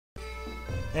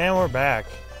And we're back.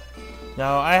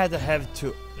 Now I had to head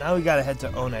to. Now we gotta head to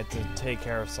Onet to take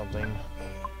care of something.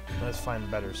 Let's find a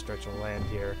better stretch of land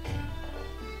here.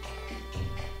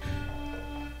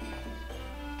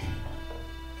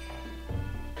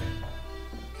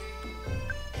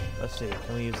 Let's see.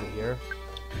 Can we use it here?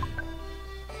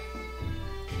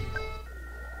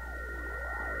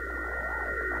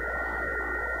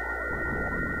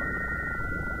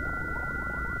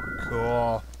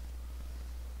 Cool.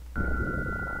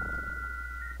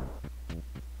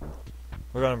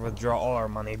 We're gonna withdraw all our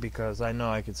money because I know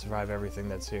I can survive everything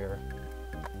that's here.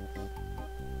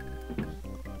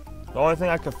 The only thing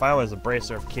I could find was a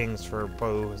bracer of kings for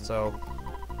Boo, so...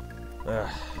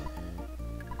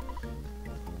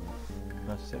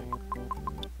 Let's see.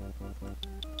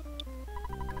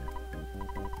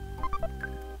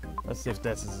 Let's see if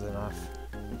this is enough.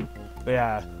 But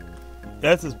yeah,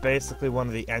 this is basically one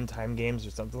of the end time games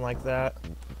or something like that.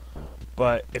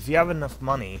 But if you have enough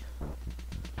money,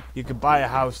 you could buy a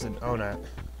house and own it.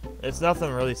 It's nothing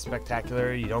really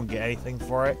spectacular, you don't get anything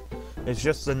for it. It's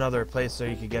just another place so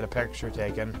you could get a picture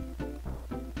taken.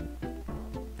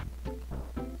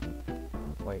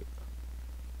 Wait.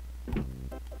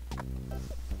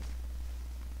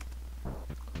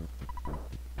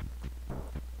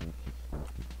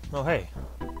 Oh, hey.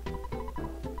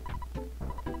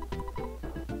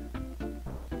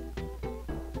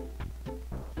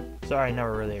 Sorry, I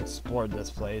never really explored this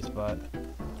place, but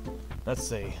let's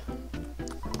see.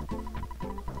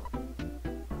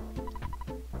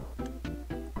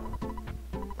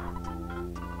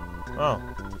 Oh.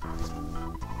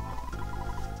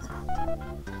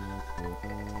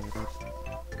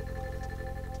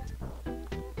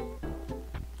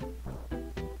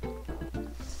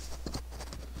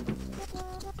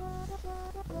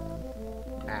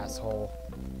 Asshole.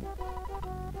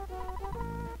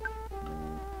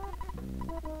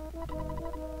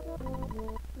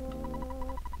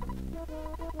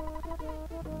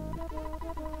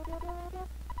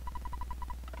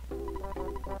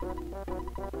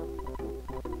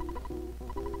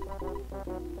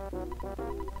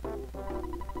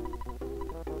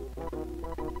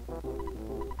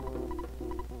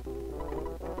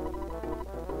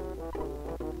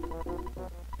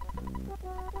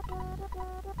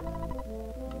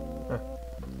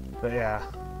 But yeah,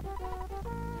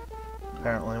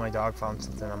 apparently my dog found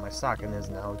something on my sock and is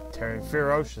now tearing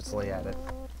ferociously at it.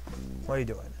 What are you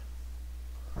doing?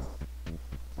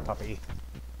 Puppy.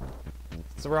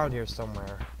 It's around here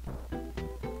somewhere.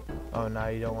 Oh, now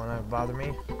you don't want to bother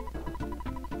me?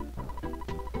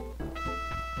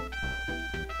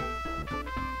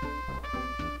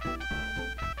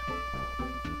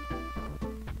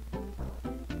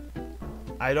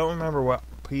 I don't remember what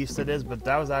piece it is, but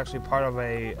that was actually part of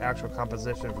a actual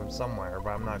composition from somewhere,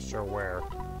 but I'm not sure where.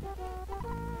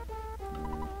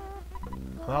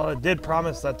 Well, it did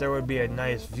promise that there would be a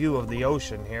nice view of the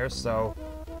ocean here, so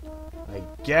I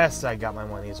guess I got my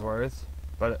money's worth.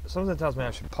 But something tells me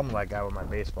I should pummel that guy with my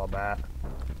baseball bat.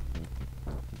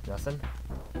 Nothing?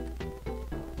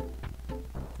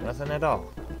 Nothing at all.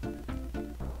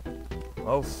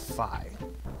 Oh, fine.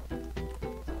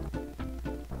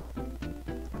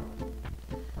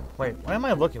 Wait, why am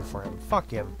I looking for him?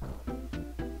 Fuck him.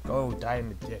 Go die in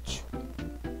the ditch.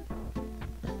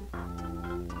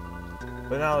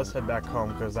 But now let's head back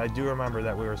home, because I do remember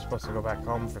that we were supposed to go back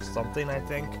home for something, I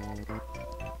think.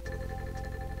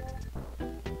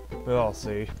 We'll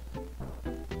see.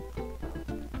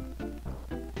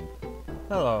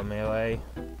 Hello, Melee.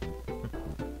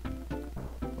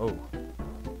 Oh.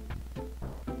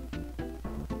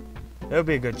 It would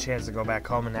be a good chance to go back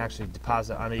home and actually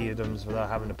deposit on items without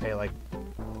having to pay like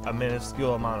a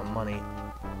minuscule amount of money.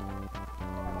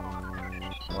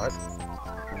 What?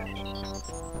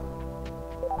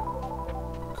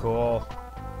 Cool.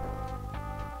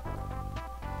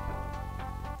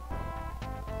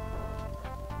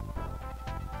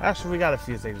 Actually, we got a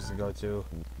few things to go to.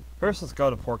 First, let's go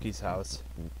to Porky's house.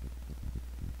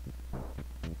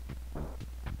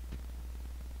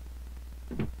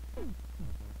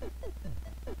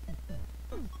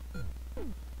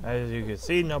 As you can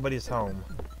see, nobody's home.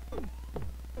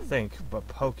 But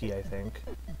Pokey, I think.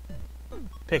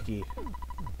 Picky.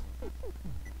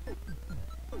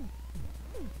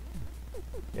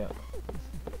 Yeah.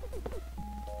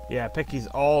 Yeah, Picky's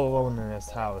all alone in this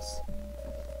house.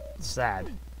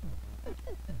 Sad.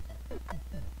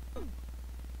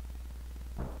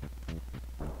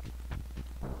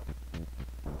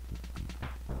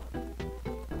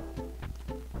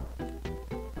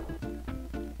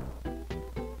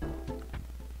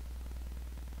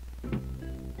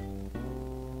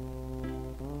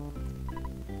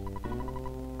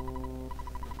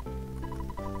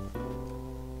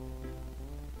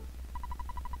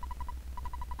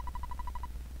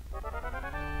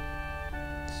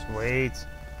 Wait.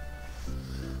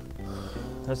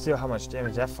 Let's see how much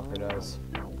damage that fucker does.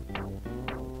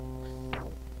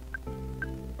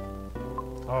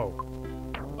 Oh.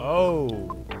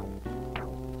 Oh!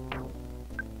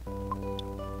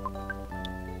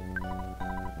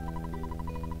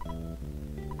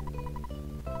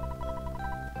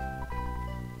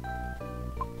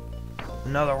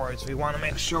 In other words, we want to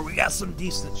make sure we got some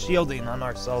decent shielding on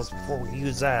ourselves before we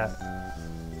use that.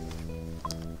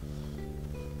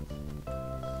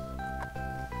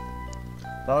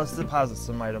 But let's deposit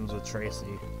some items with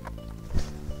Tracy.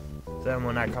 Then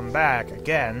when I come back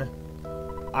again,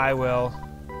 I will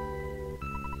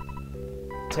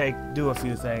do a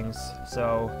few things.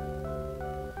 So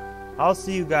I'll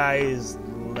see you guys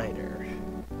later.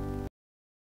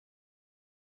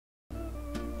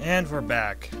 And we're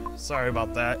back. Sorry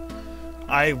about that.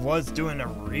 I was doing a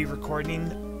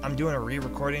re-recording. I'm doing a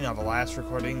re-recording of a last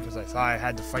recording because I thought I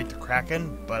had to fight the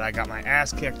Kraken, but I got my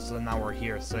ass kicked, so now we're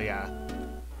here. So yeah.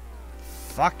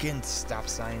 Fucking stop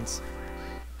signs.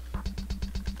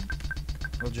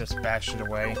 We'll just bash it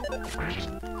away.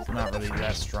 It's not really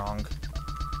that strong.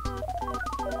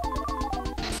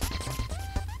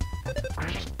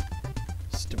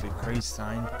 Stupid crazy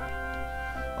sign.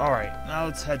 Alright, now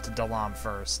let's head to Dalaam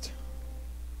first.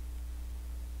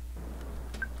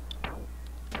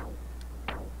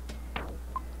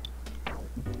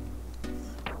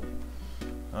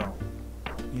 Oh.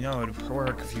 You know, it'd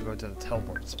work if you go to the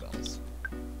teleport spells.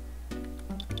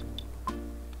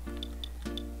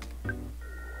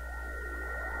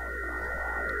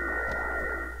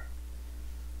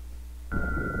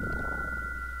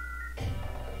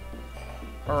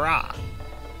 Hurrah!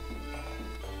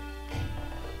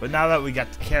 But now that we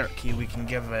got the carrot key, we can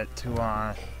give it to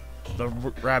the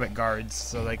rabbit guards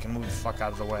so they can move the fuck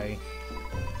out of the way.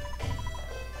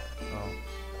 Oh.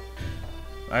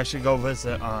 I should go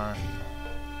visit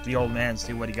the old man,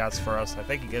 see what he got for us. I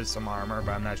think he gives some armor,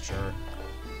 but I'm not sure.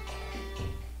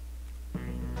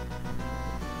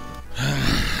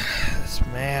 This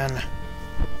man.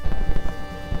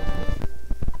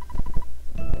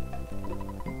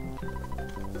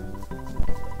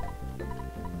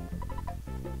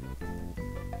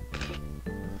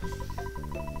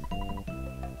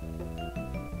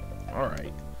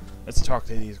 Alright, let's talk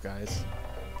to these guys.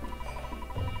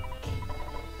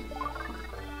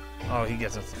 Oh, he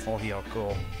gets us the full heal,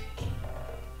 cool.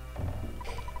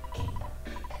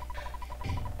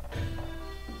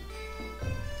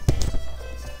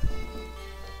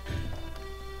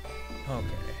 Okay.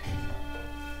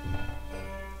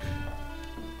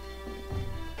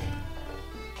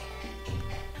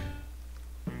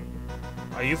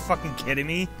 Are you fucking kidding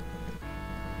me?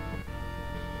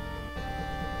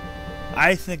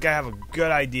 I think I have a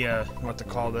good idea what to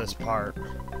call this part.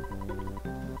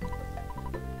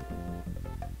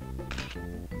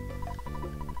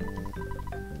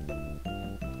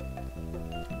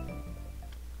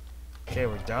 Okay,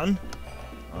 we're done?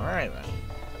 Alright then.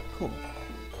 Cool.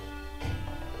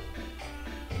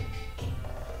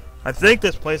 I think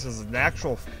this place is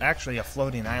actually a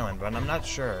floating island, but I'm not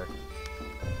sure.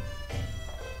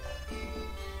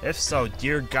 If so,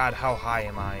 dear God, how high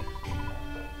am I?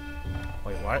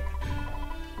 Wait, what?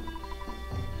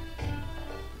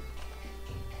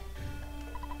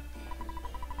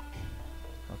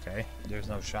 Okay, there's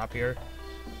no shop here.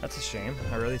 That's a shame.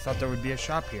 I really thought there would be a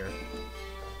shop here.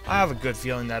 I have a good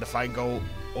feeling that if I go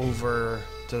over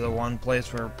to the one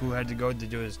place where Pooh had to go to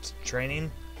do his training.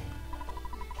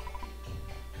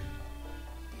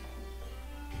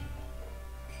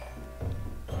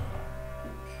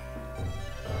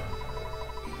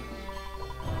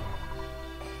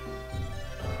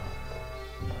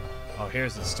 Oh,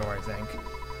 here's the store, I think.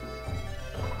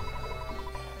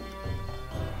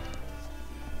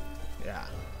 Yeah.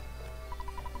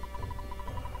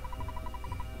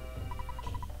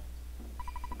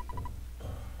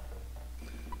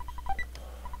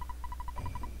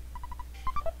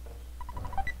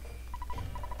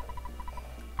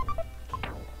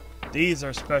 These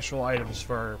are special items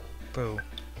for Pooh.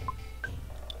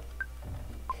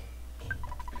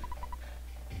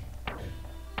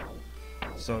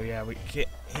 So yeah,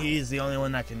 he's the only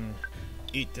one that can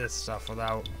eat this stuff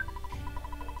without.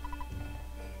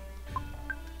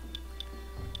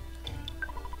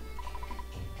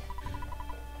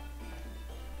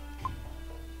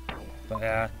 But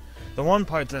yeah, the one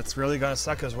part that's really gonna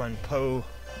suck is when Poe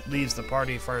leaves the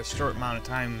party for a short amount of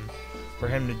time for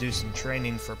him to do some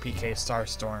training for PK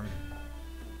Starstorm.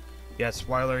 Yes,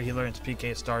 spoiler, he learns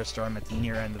PK Starstorm at the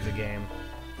near end of the game.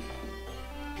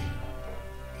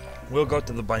 We'll go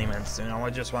to the Bunnyman soon. I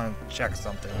just want to check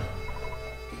something.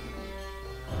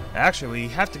 Actually, we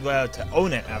have to go out to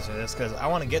own it after this, because I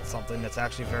want to get something that's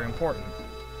actually very important.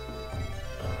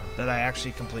 That I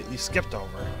actually completely skipped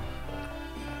over.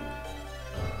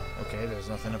 Okay, there's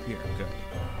nothing up here. Good.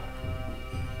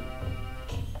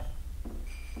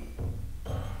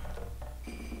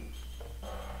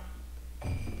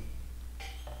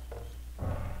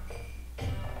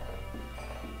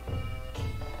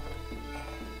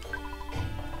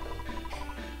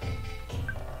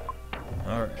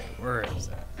 Alright, where is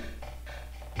that?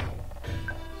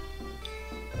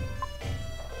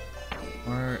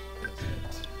 Where is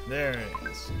it? There it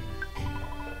is.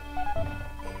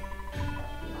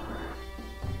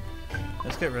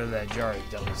 Let's get rid of that jar of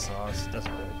deli sauce.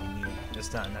 Doesn't really be needed.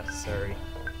 It's not necessary.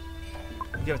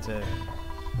 Give it to...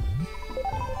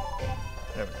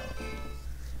 There we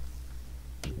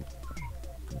go.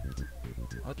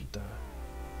 What the...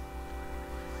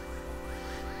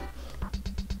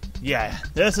 Yeah,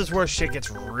 this is where shit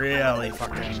gets really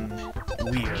fucking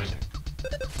weird.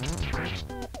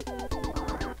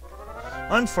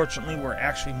 Unfortunately, we're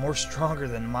actually more stronger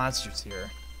than monsters here.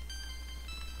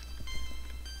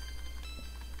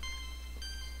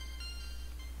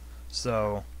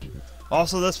 So,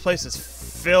 also this place is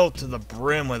filled to the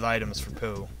brim with items for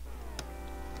poo.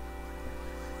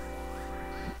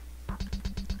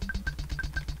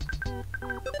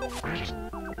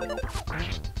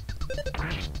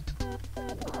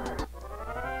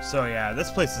 So yeah,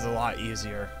 this place is a lot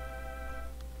easier.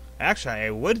 Actually,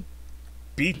 it would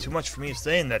be too much for me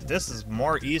saying that this is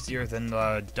more easier than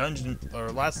the dungeon or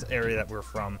last area that we're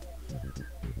from.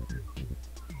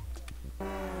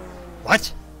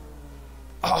 What?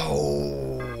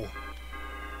 Oh!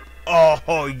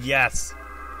 Oh, yes!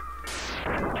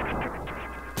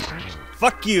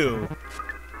 Fuck you!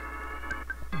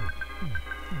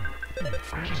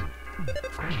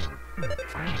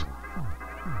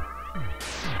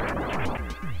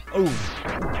 Oh!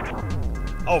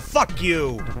 Oh, fuck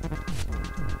you!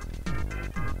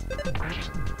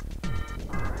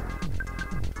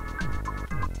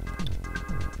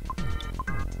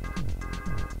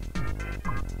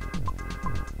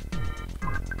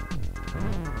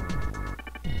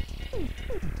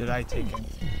 Did I take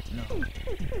anything? No.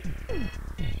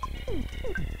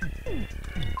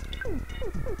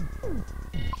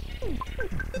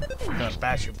 I'm gonna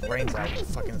bash your brains out, you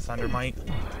fucking thundermite.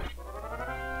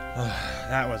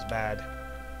 That was bad.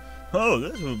 Oh,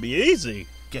 this will be easy.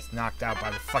 Gets knocked out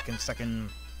by the fucking second...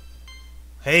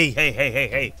 Hey, hey, hey, hey,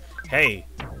 hey, hey.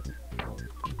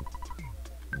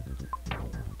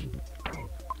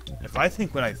 If I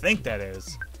think what I think that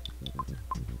is...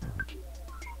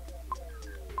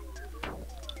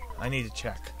 I need to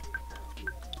check.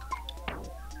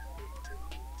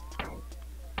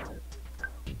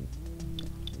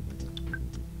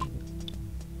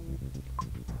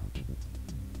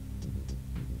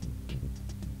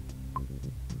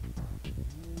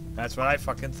 That's what I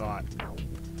fucking thought.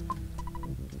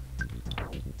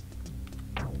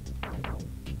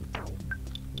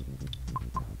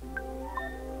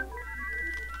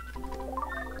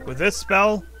 With this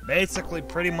spell, basically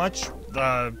pretty much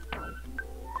the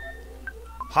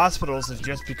hospitals have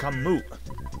just become moot.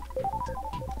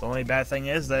 The only bad thing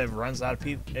is that it runs out of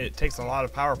people. It takes a lot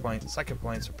of power points, second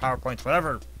points, or power points,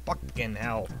 whatever. Fucking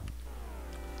hell.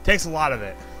 It takes a lot of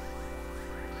it.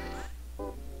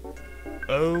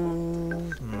 Oh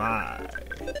my.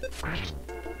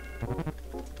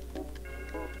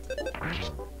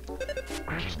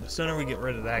 The sooner we get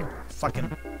rid of that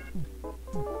fucking...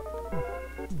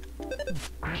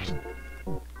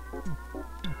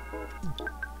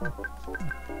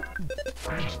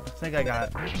 I think I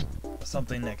got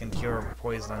something that can cure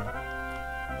poison,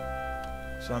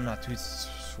 so I'm not too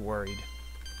worried.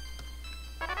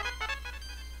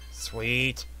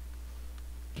 Sweet.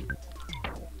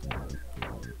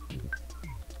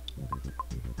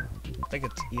 I think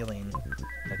it's healing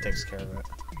that takes care of it.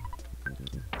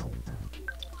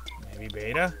 Maybe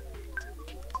beta?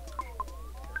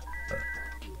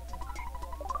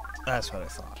 That's what I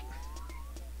thought.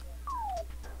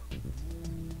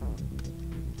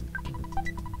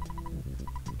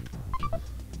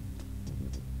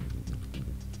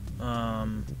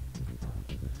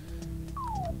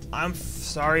 I'm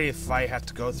sorry if I have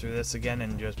to go through this again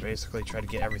and just basically try to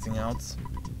get everything else.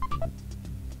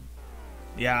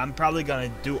 Yeah, I'm probably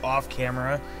gonna do off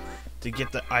camera to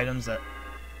get the items that...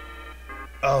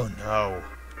 Oh no.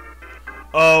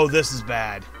 Oh, this is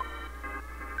bad.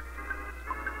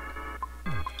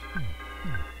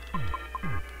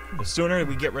 The sooner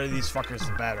we get rid of these fuckers,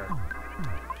 the better.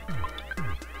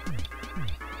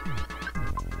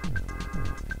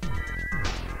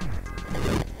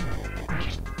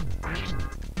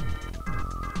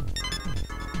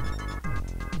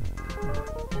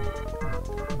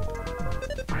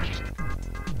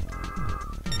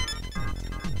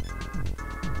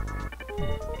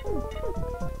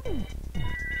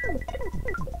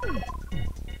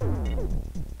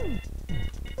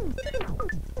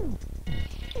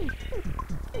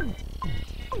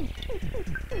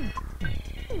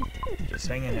 Just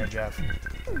hang in there, Jeff.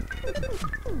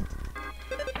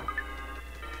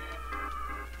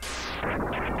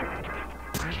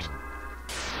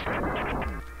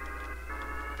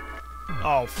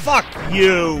 Oh, fuck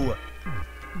you!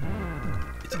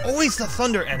 It's always the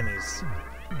thunder enemies.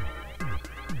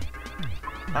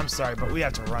 I'm sorry, but we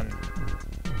have to run.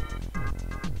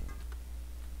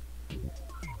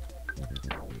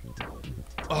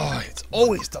 Oh, it's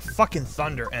always the fucking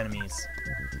thunder enemies.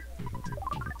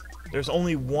 There's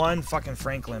only one fucking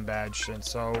Franklin badge, and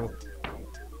so...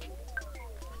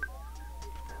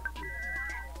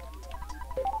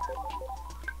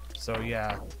 So,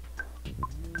 yeah.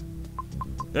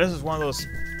 This is one of those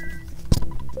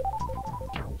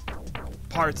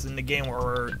parts in the game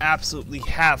where we absolutely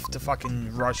have to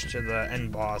fucking rush to the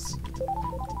end boss.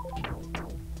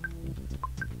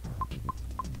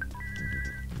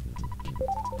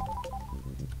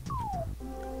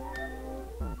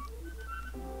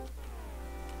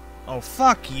 Oh,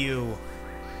 fuck you.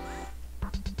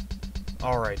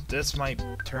 Alright, this might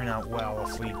turn out well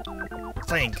if we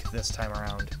think this time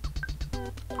around.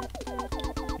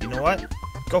 You know what?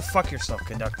 Go fuck yourself,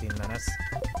 Conducting Menace.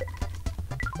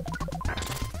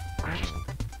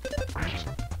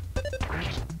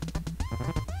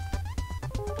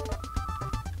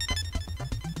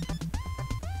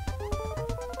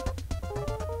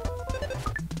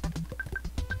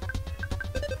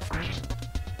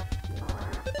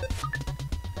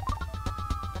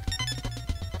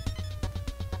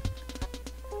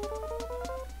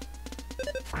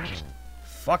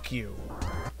 Fuck you.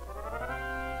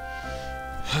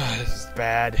 This is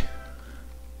bad.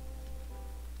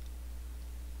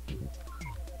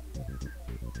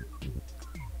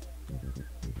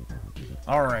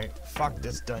 Alright, fuck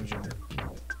this dungeon.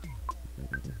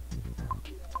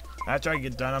 After I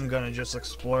get done, I'm gonna just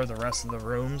explore the rest of the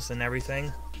rooms and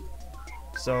everything.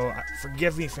 So,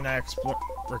 forgive me for not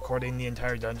recording the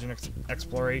entire dungeon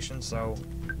exploration, so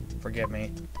forgive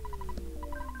me.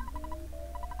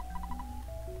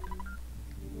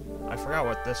 I forgot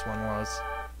what this one was.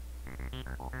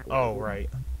 Oh, right.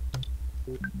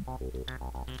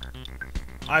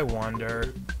 I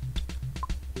wonder.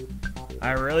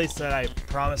 I really said I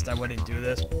promised I wouldn't do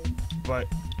this, but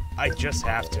I just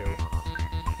have to.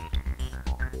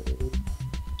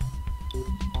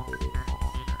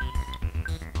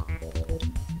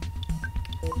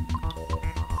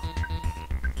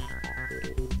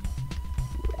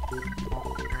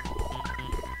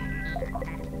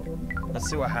 Let's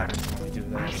see what happens when we do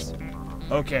this.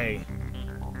 Okay.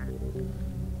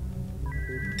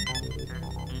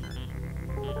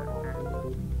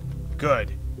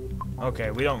 Good.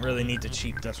 Okay, we don't really need to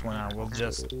cheat this one out. We'll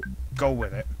just go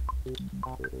with it.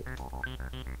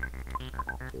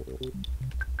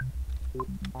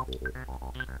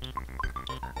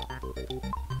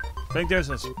 I think there's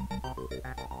this...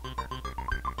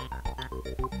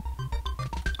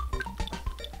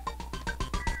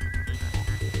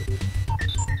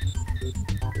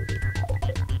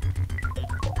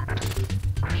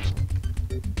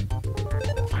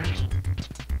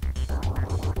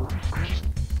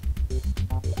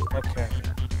 Okay.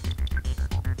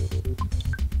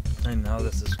 I know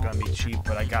this is gonna be cheap,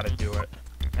 but I gotta do it.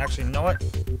 Actually, you know what?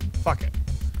 Fuck it.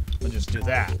 We'll just do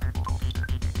that.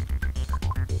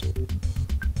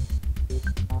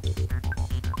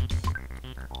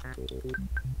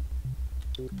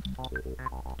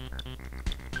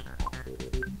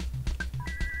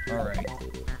 Alright.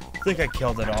 I think I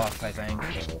killed it off, I think.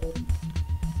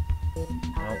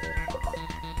 Nope.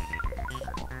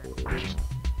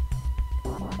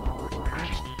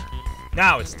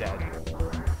 Now it's dead.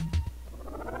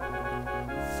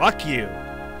 Fuck you.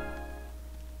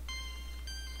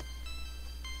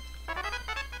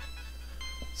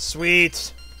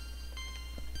 Sweet.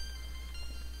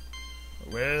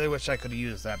 I really wish I could have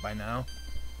used that by now.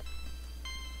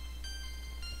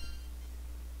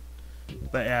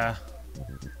 But yeah.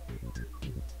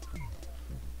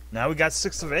 Now we got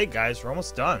 6 of 8, guys. We're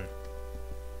almost done.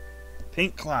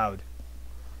 Pink cloud.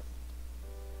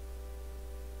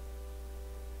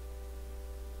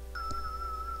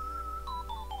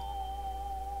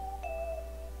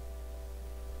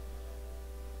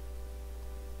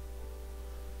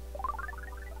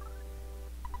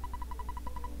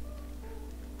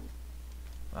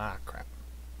 Ah, crap.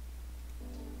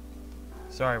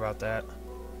 Sorry about that.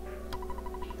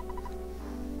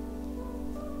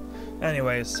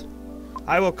 Anyways,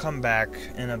 I will come back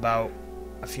in about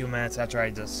a few minutes after I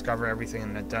discover everything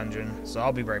in the dungeon, so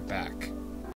I'll be right back.